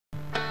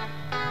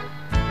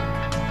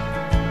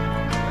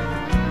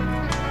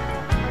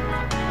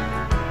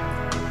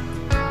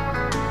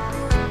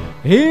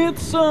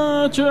It's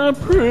such a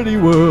pretty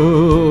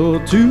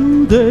world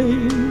today.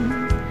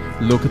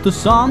 Look at the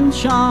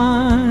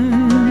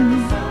sunshine,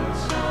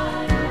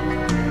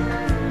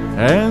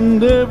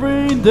 and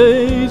every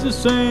day's the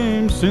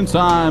same since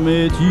I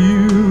met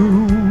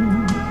you.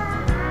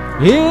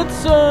 It's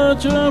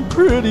such a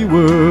pretty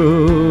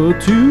world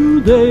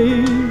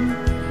today,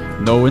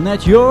 knowing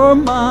that you're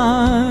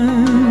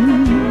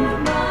mine.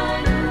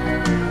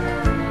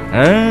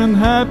 And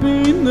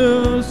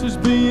happiness is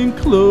being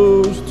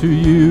close to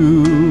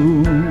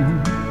you.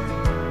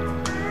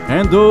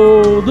 And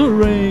though the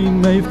rain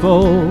may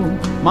fall,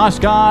 my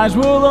skies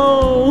will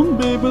all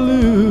be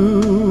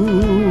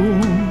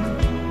blue.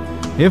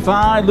 If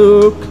I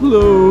look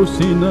close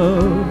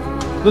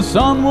enough, the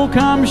sun will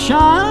come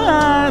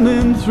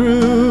shining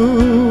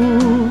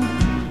through.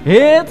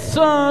 It's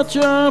such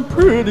a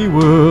pretty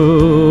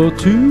world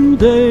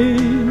today.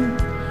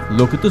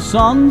 Look at the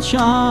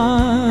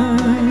sunshine.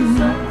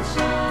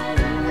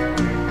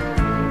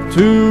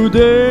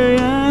 Today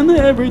and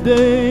every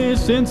day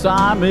since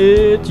I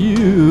met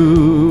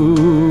you.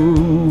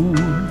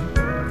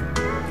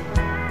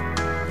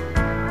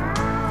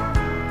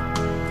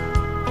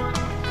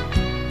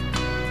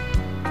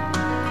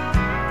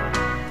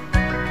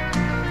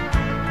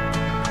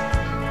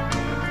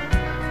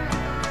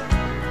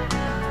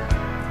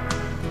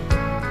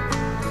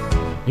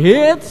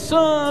 It's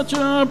such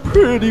a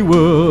pretty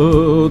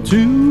world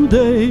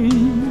today.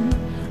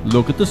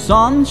 Look at the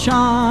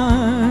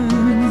sunshine.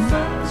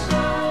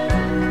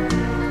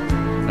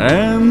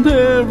 And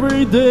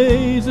every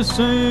day's the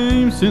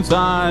same since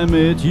I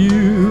met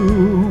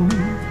you.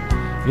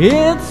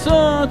 It's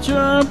such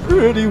a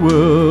pretty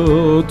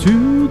world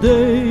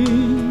today,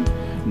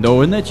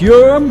 knowing that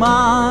you're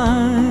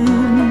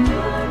mine.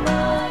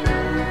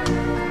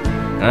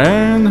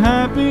 And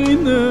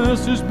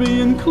happiness is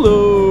being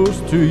close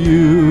to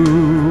you.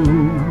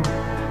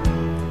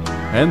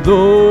 And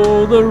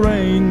though the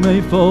rain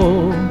may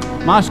fall,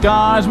 my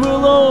skies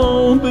will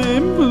all be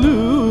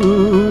blue.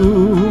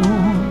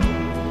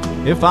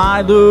 If I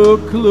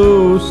look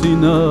close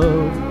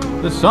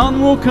enough, the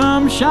sun will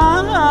come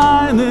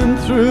shining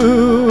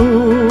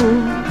through.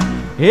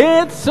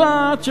 It's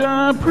such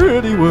a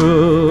pretty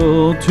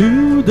world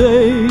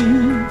today.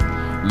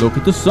 Look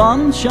at the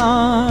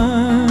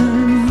sunshine.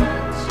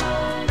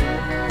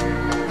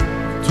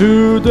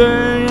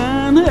 Today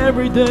and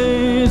every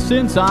day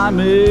since I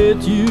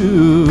met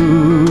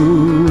you.